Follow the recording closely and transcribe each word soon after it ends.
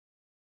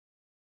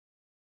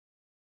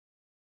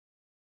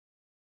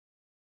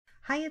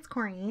Hi, it's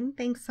Corinne.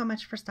 Thanks so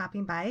much for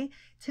stopping by.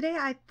 Today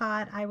I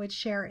thought I would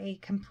share a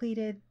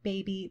completed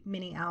baby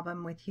mini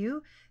album with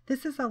you.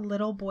 This is a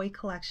little boy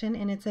collection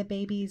and it's a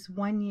baby's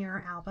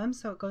 1-year album,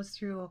 so it goes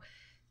through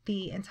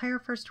the entire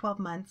first 12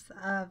 months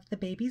of the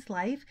baby's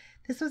life.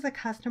 This was a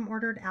custom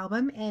ordered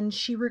album and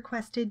she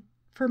requested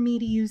for me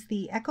to use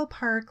the Echo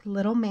Park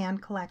Little Man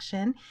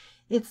collection.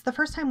 It's the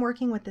first time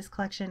working with this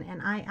collection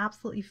and I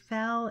absolutely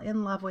fell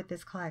in love with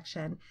this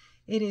collection.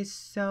 It is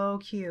so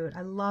cute.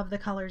 I love the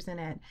colors in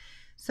it.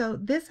 So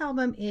this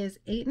album is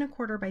 8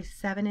 1/4 by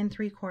 7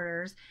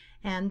 3/4,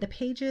 and the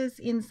pages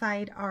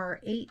inside are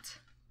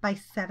 8 by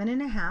 7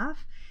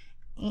 1/2.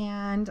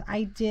 And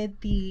I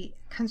did the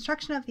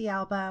construction of the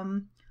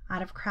album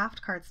out of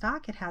craft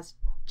cardstock. It has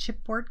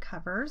chipboard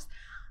covers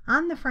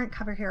on the front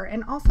cover here.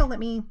 And also let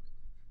me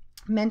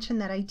mention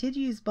that I did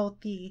use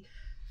both the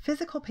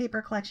physical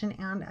paper collection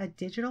and a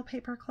digital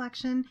paper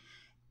collection.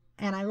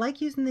 And I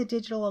like using the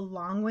digital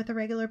along with a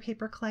regular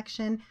paper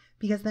collection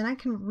because then I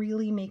can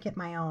really make it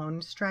my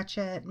own, stretch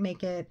it,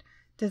 make it,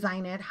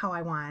 design it how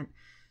I want.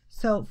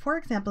 So for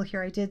example,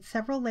 here I did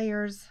several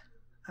layers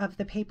of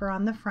the paper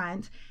on the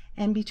front,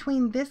 and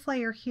between this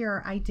layer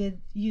here I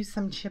did use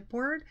some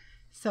chipboard,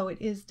 so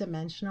it is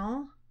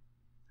dimensional.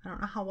 I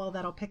don't know how well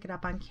that'll pick it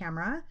up on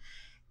camera.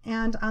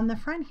 And on the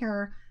front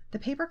here, the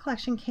paper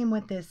collection came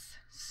with this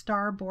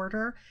star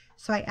border,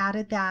 so I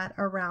added that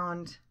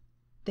around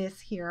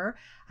this here.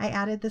 I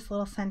added this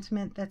little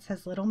sentiment that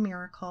says Little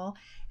Miracle,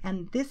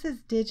 and this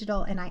is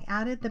digital, and I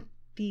added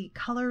the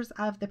colors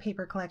of the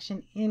paper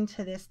collection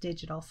into this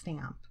digital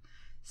stamp.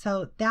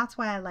 So that's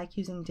why I like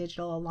using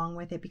digital along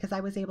with it, because I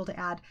was able to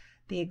add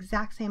the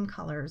exact same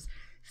colors.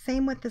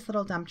 Same with this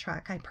little dump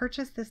truck. I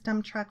purchased this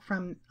dump truck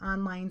from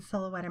online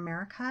Silhouette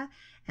America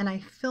and I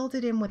filled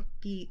it in with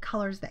the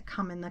colors that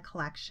come in the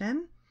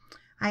collection.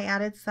 I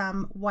added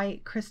some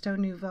white Cristo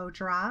Nouveau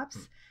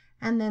drops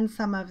and then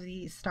some of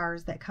the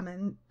stars that come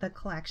in the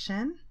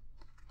collection.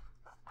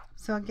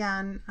 So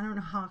again, I don't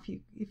know how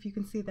if you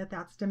can see that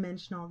that's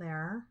dimensional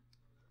there.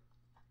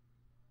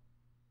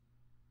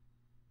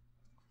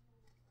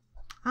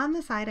 On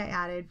the side I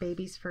added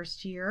baby's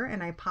first year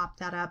and I popped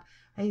that up.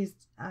 I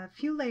used a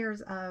few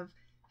layers of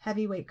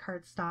heavyweight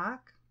cardstock,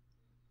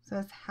 so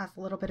this has a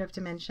little bit of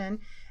dimension.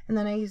 And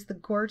then I used the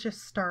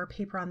gorgeous star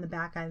paper on the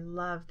back. I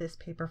love this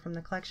paper from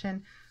the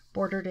collection.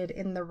 Bordered it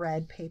in the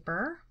red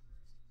paper.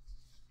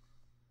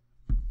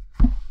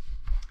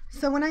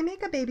 So when I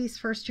make a baby's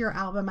first year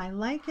album, I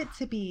like it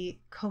to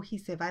be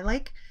cohesive. I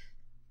like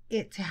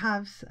it to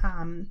have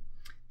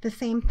the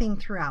same thing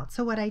throughout.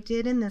 So what I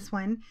did in this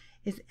one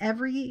is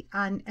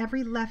on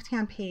every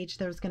left-hand page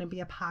there's going to be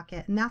a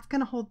pocket, and that's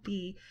going to hold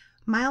the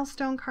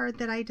milestone card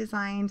that I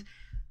designed,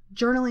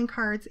 journaling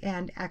cards,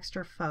 and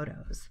extra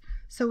photos.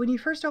 So when you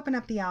first open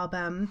up the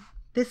album,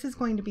 this is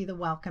going to be the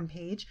welcome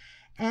page.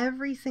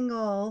 Every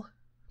single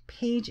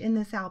page in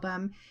this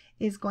album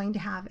is going to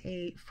have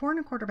a 4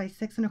 1/4 by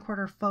 6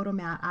 1/4 photo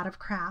mat out of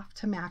craft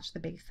to match the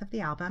base of the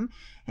album,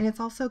 and it's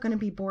also going to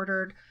be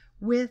bordered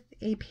with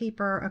a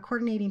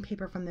coordinating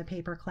paper from the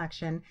paper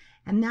collection,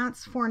 and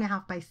that's 4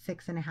 1/2 by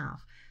 6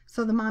 1/2.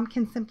 So the mom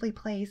can simply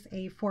place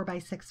a 4 by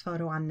 6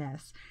 photo on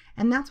this.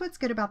 And that's what's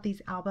good about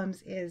these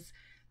albums is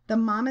the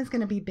mom is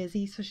going to be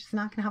busy, so she's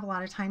not going to have a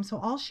lot of time. So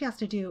all she has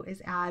to do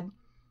is add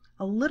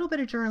a little bit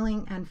of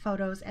journaling and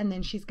photos, and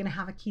then she's going to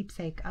have a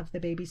keepsake of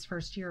the baby's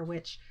first year,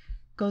 which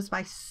goes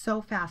by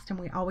so fast and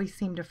we always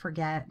seem to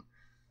forget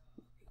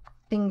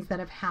things that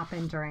have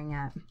happened during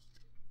it.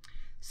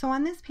 So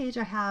on this page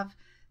I have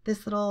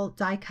this little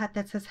die cut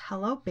that says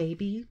Hello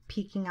Baby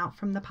peeking out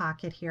from the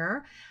pocket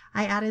here.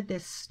 I added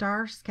this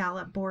star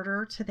scallop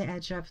border to the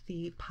edge of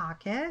the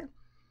pocket,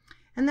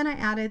 and then I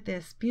added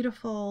this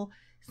beautiful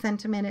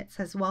sentiment. It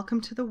says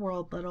Welcome to the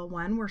world, little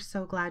one, we're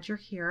so glad you're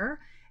here.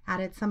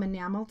 Added some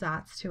enamel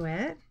dots to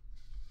it.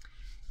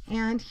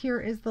 And here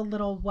is the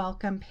little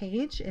welcome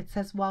page. It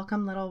says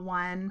Welcome little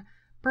one,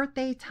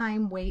 birthday,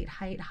 time, weight,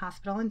 height,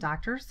 hospital, and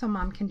doctor. So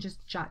mom can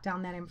just jot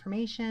down that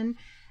information,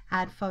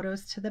 add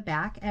photos to the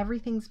back.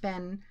 Everything's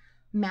been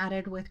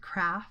matted with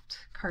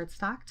craft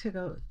cardstock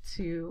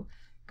to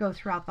go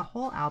throughout the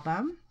whole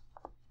album.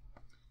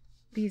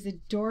 These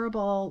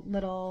adorable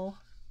little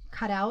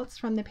cutouts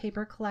from the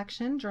paper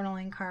collection,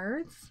 journaling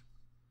cards.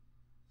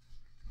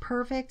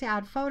 Perfect to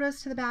add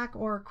photos to the back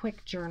or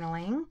quick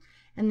journaling.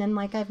 And then,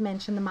 like I've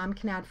mentioned, the mom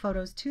can add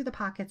photos to the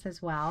pockets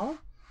as well.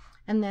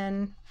 And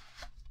then,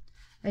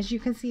 as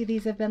you can see,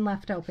 these have been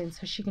left open,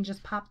 so she can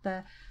just pop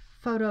the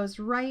photos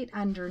right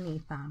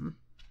underneath them.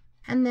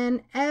 And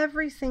then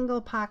every single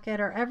pocket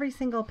or every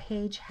single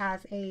page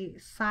has a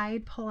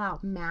side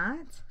pull-out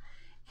mat.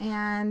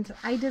 And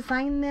I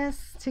designed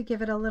this to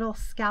give it a little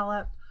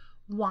scallop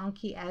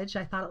wonky edge.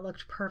 I thought it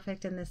looked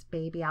perfect in this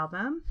baby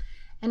album.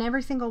 And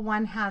every single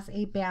one has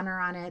a banner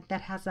on it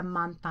that has a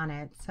month on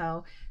it.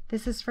 So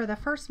this is for the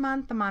first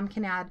month. The mom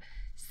can add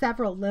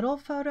several little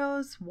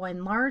photos,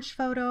 one large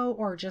photo,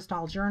 or just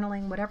all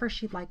journaling, whatever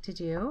she'd like to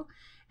do.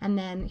 And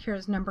then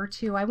here's number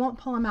 2. I won't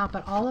pull them out,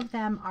 but all of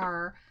them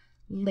are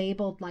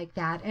labeled like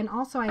that. And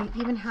also I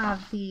even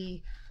have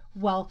the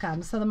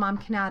welcome. So the mom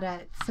can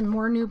add some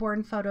more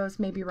newborn photos,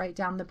 maybe write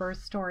down the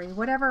birth story,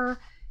 whatever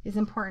is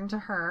important to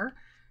her.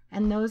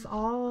 And those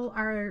all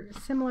are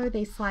similar.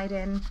 They slide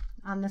in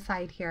on the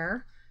side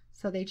here,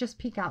 so they just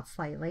peek out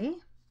slightly.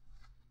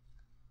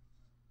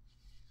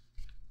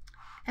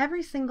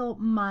 Every single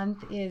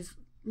month is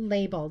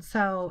labeled.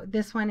 So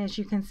this one, as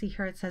you can see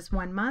here, it says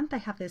 1 month. I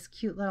have this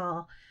cute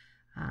little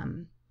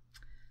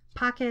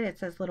pocket. It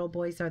says little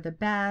boys are the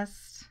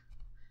best.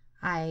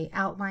 I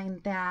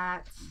outlined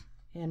that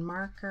in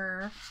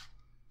marker.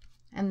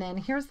 And then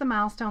here's the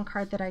milestone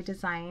card that I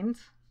designed.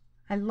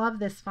 I love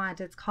this font.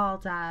 It's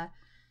called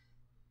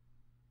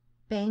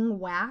Bang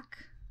Whack,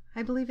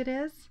 I believe it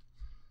is.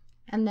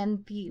 And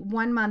then the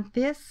 1 month,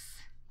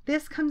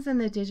 this comes in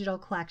the digital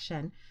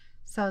collection.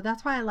 So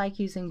that's why I like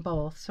using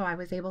both. So I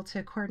was able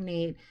to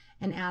coordinate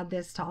and add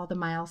this to all the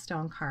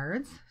milestone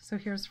cards. So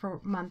here's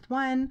for month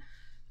 1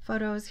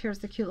 photos. Here's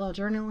the cute little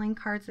journaling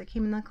cards that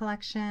came in the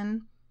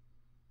collection.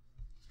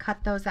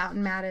 Cut those out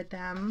and matted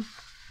them.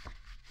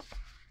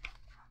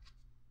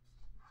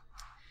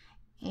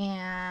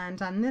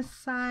 And on this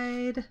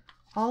side,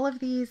 all of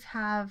these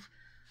have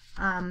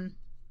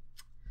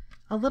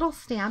a little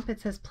stamp. It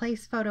says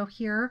place photo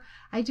here.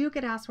 I do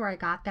get asked where I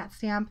got that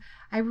stamp.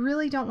 I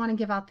really don't want to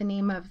give out the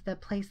name of the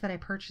place that I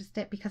purchased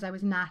it because I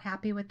was not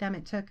happy with them.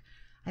 It took,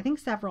 I think,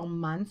 several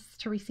months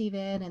to receive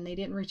it, and they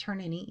didn't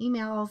return any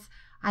emails.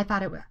 I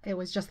thought it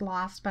was just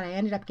lost, but I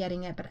ended up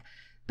getting it.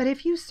 But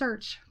if you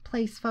search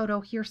place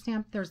photo here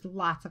stamp, there's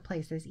lots of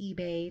places,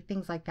 eBay,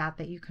 things like that,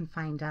 that you can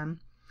find them.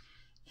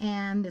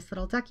 And this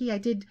little ducky, I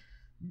did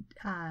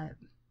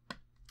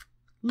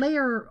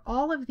layer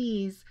all of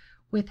these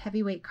with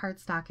heavyweight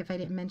cardstock, if I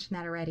didn't mention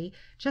that already,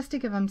 just to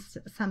give them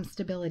some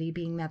stability,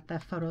 being that the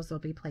photos will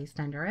be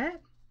placed under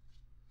it.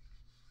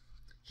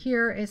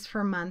 Here is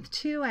for month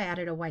 2. I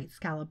added a white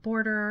scallop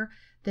border.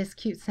 This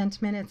cute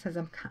sentiment, it says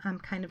I'm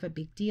kind of a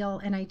big deal,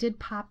 and I did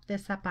pop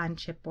this up on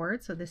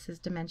chipboard, so this is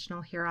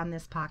dimensional here on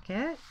this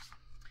pocket.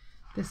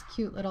 This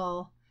cute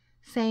little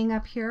saying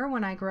up here,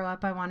 when I grow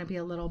up I want to be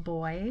a little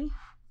boy.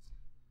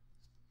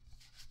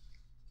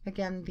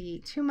 Again,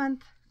 the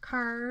 2-month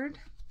card.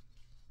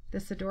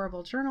 This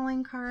adorable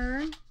journaling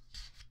card.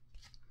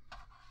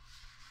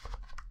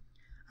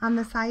 On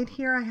the side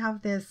here I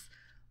have this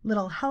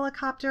little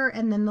helicopter,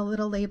 and then the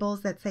little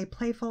labels that say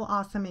playful,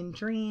 awesome, and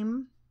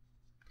dream.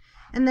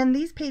 And then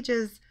these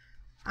pages,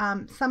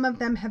 some of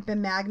them have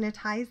been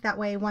magnetized. That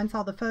way once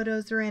all the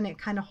photos are in, it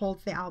kind of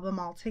holds the album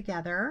all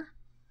together.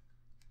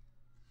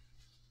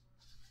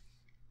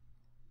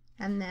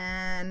 And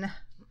then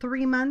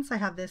 3 months, I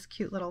have this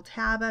cute little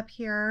tab up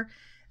here.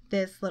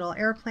 This little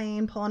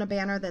airplane pulling a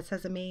banner that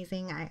says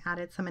amazing. I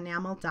added some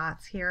enamel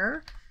dots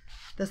here.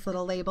 This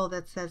little label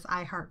that says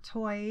I Heart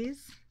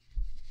Toys.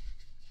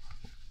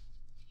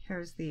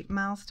 Here's the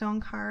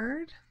milestone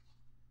card.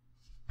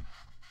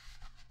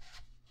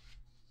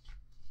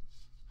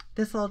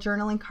 This little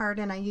journaling card,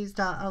 and I used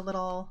a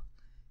little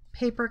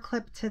paper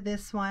clip to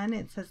this one.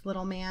 It says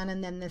little man,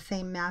 and then the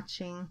same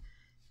matching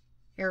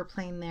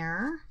airplane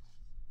there.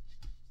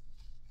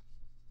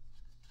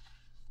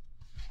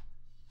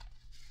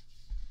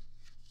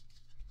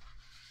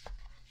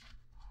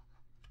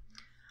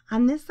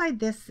 On this side,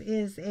 this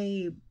is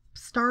a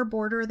star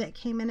border that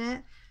came in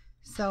it.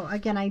 So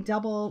again, I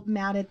double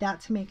matted that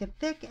to make it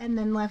thick, and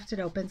then left it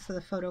open so the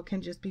photo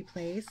can just be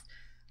placed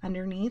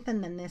underneath.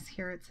 And then this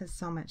here, it says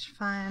so much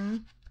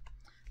fun.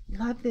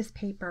 Love this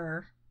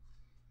paper.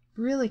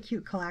 Really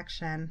cute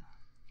collection.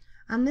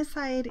 On this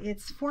side,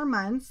 it's 4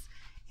 months,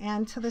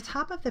 and to the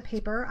top of the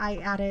paper, I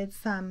added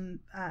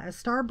some a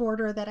star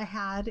border that I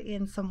had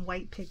in some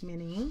white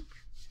pigment ink.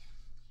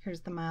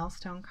 Here's the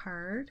milestone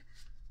card.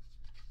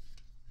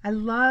 I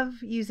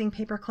love using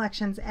paper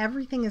collections.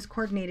 Everything is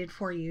coordinated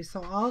for you,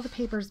 so all the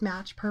papers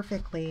match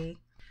perfectly.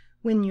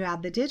 When you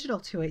add the digital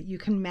to it, you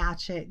can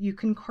match it, you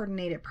can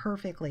coordinate it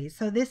perfectly.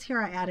 So this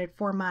here I added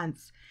 4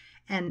 months,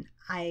 and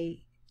I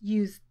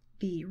used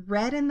the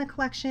red in the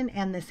collection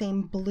and the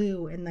same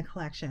blue in the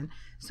collection,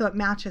 so it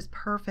matches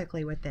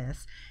perfectly with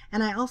this.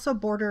 And I also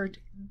bordered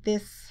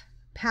this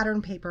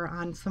pattern paper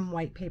on some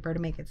white paper to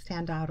make it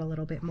stand out a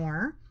little bit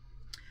more.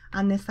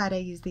 On this side, I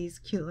used these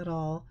cute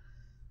little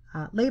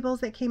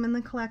labels that came in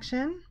the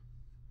collection.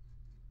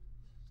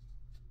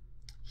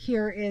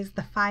 Here is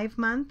the 5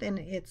 month, and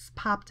it's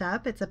popped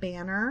up. It's a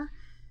banner.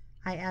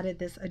 I added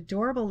this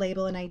adorable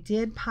label, and I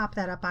did pop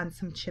that up on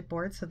some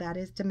chipboard, so that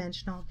is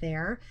dimensional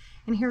there.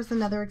 And here's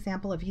another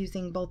example of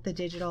using both the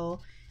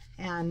digital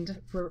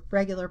and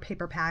regular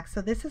paper pack.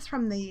 So this is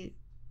from the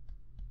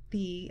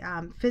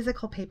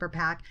physical paper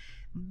pack.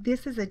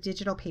 This is a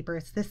digital paper.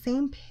 It's the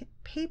same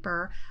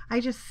paper. I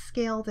just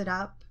scaled it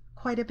up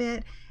quite a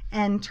bit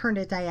and turned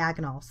it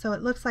diagonal. So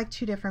it looks like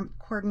 2 different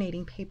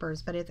coordinating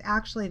papers, but it's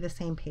actually the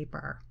same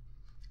paper.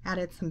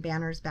 Added some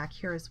banners back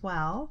here as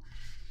well.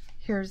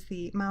 Here's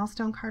the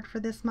milestone card for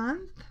this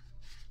month.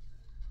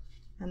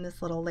 And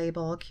this little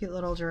label, cute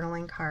little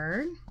journaling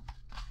card.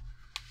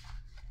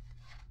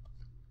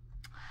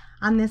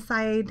 On this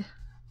side,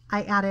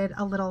 I added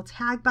a little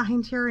tag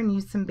behind here and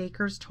used some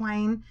baker's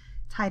twine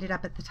tied it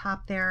up at the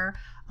top there,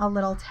 a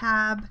little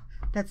tab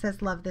that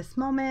says love this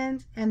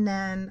moment, and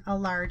then a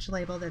large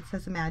label that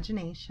says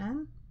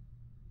imagination.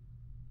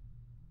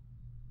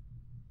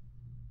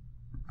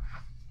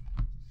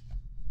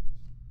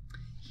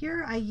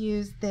 Here I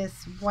used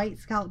this white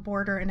scallop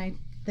border, and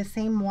the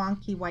same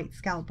wonky white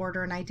scallop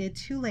border, and I did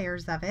 2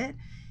 layers of it.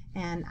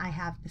 And I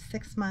have the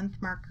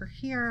 6-month marker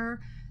here,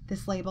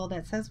 this label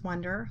that says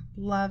Wonder.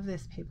 Love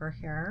this paper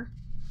here.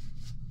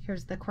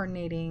 Here's the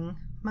coordinating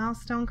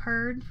milestone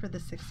card for the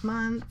 6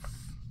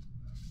 months.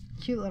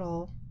 Cute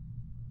little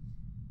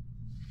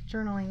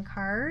journaling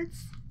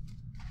cards.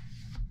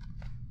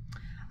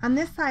 On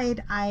this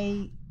side,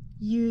 I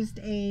used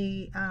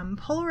a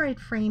Polaroid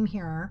frame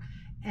here,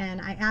 and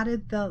I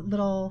added the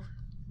little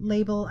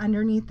label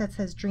underneath that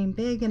says Dream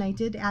Big, and I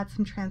did add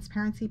some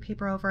transparency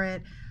paper over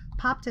it,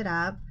 popped it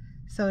up,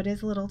 so it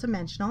is a little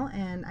dimensional,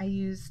 and I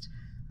used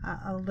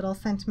a little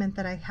sentiment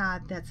that I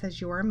had that says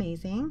you're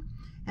amazing.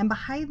 And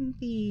behind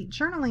the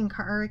journaling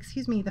card, or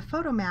excuse me, the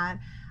photo mat,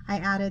 I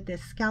added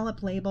this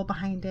scallop label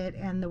behind it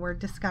and the word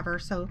discover.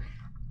 So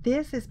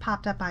this is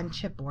popped up on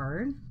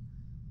chipboard.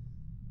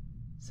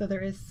 So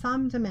there is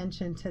some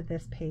dimension to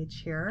this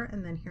page here,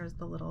 and then here's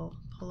the little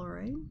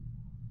Polaroid.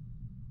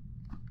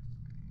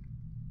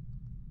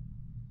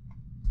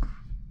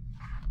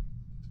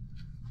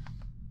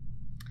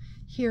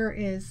 Here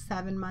is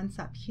 7 months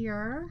up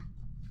here.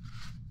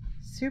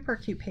 Super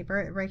cute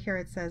paper. Right here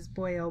it says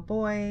boy oh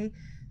boy.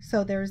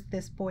 So there's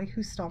this boy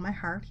who stole my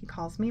heart. He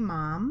calls me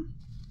mom.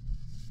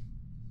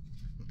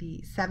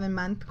 The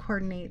 7-month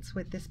coordinates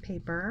with this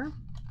paper.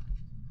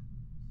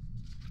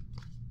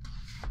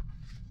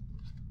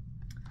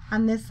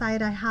 On this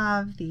side I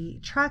have the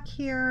truck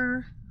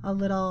here, a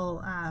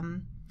little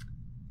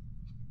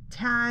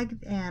tag,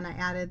 and I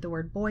added the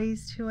word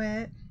boys to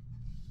it.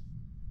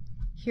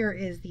 Here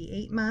is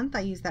the 8-month. I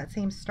used that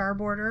same star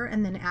border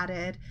and then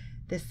added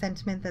this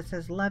sentiment that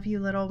says love you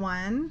little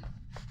one.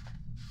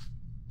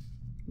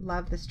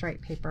 Love the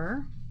striped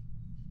paper.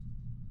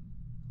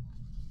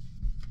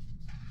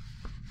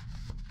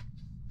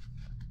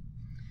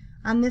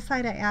 On this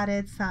side I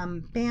added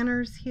some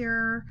banners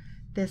here,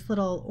 this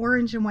little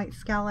orange and white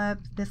scallop,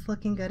 this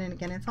looking good, and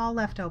again it's all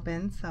left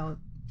open so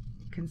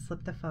you can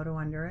slip the photo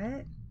under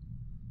it.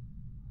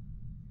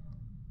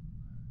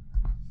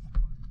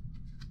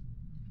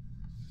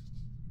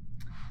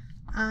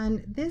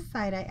 On this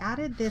side I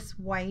added this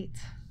white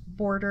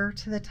border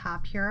to the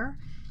top here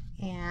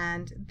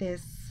and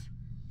this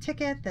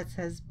ticket that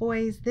says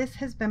boys. This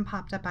has been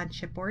popped up on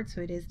chipboard,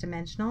 so it is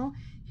dimensional.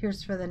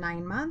 Here's for the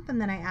 9-month,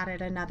 and then I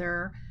added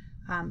another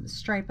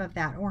stripe of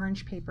that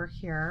orange paper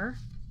here.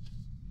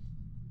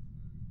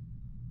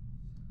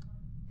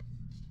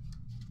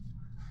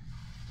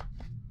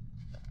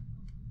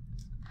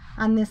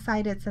 On this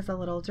side it says a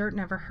little dirt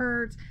never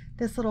hurts.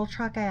 This little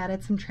truck, I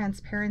added some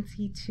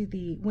transparency to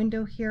the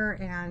window here,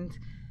 and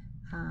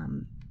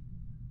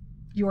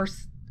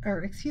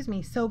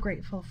so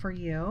grateful for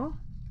you.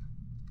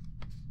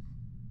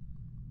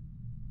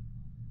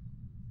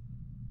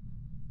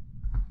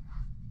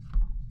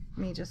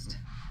 Let me just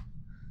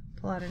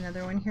pull out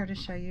another one here to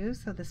show you.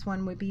 So this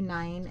one would be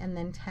 9 and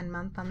then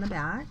 10-month on the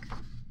back.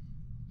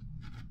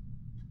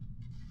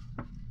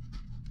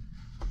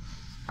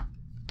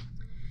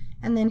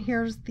 And then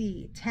here's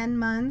the 10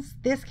 months.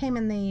 This came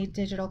in the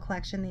digital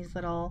collection, these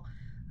little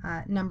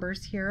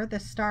numbers here, the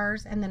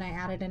stars, and then I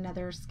added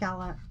another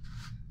scallop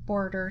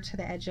border to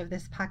the edge of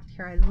this pocket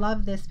here. I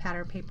love this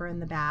pattern paper in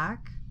the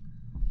back.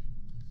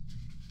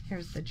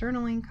 Here's the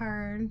journaling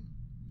card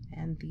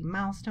and the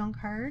milestone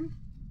card.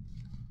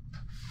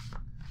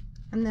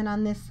 And then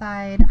on this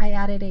side, I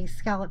added a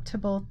scallop to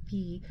both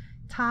the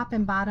top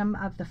and bottom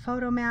of the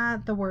photo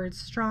mat, the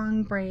words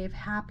strong, brave,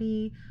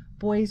 happy,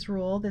 boys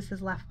rule. This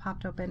is left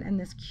popped open, and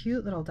this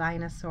cute little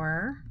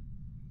dinosaur.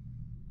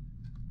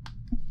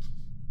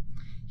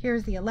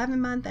 Here's the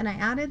 11-month, and I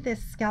added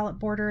this scallop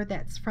border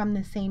that's from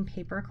the same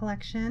paper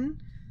collection,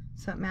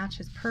 so it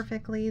matches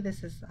perfectly.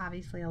 This is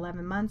obviously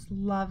 11 months.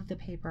 Love the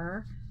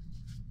paper.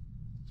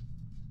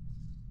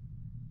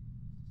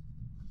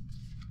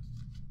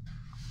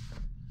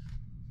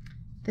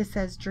 This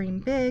says dream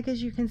big,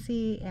 as you can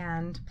see,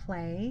 and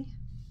play.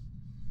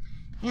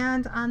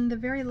 And on the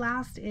very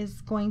last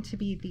is going to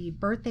be the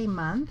birthday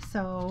month,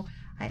 so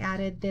I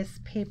added this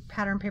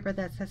pattern paper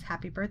that says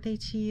happy birthday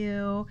to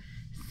you.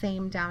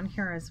 Same down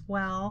here as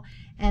well.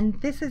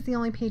 And this is the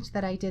only page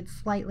that I did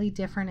slightly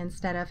different.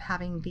 Instead of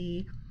having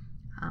the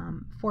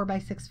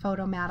 4x6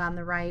 photo mat on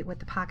the right with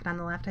the pocket on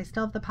the left, I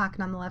still have the pocket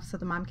on the left so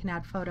the mom can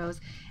add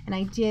photos, and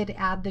I did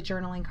add the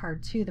journaling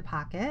card to the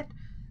pocket,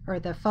 or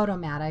the photo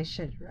mat I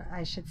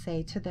should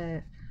say, to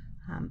the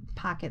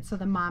pocket, so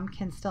the mom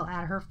can still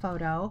add her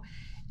photo.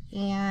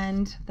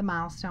 And the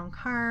milestone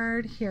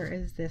card, here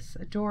is this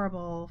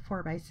adorable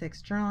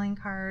 4x6 journaling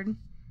card,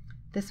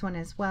 this one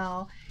as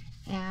well.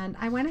 And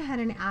I went ahead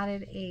and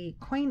added a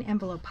coin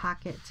envelope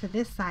pocket to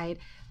this side.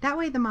 That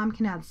way the mom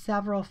can add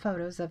several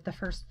photos of the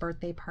first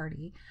birthday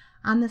party.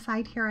 On the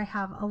side here I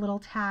have a little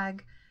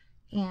tag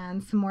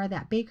and some more of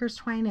that baker's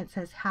twine. It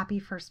says happy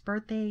first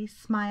birthday,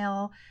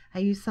 smile. I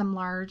used some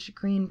large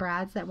green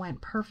brads that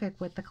went perfect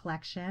with the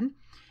collection.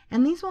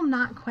 And these will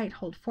not quite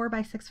hold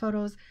 4x6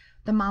 photos.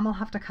 The mom will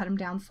have to cut them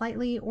down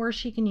slightly, or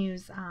she can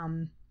use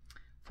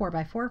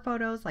 4x4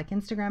 photos like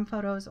Instagram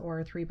photos,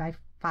 or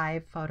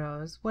 3x5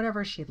 photos,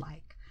 whatever she'd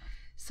like.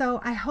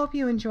 So I hope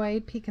you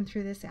enjoyed peeking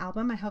through this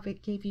album. I hope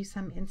it gave you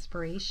some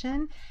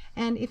inspiration.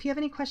 And if you have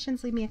any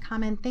questions, leave me a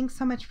comment. Thanks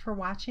so much for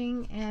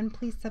watching, and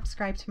please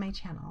subscribe to my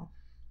channel.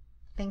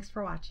 Thanks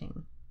for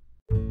watching.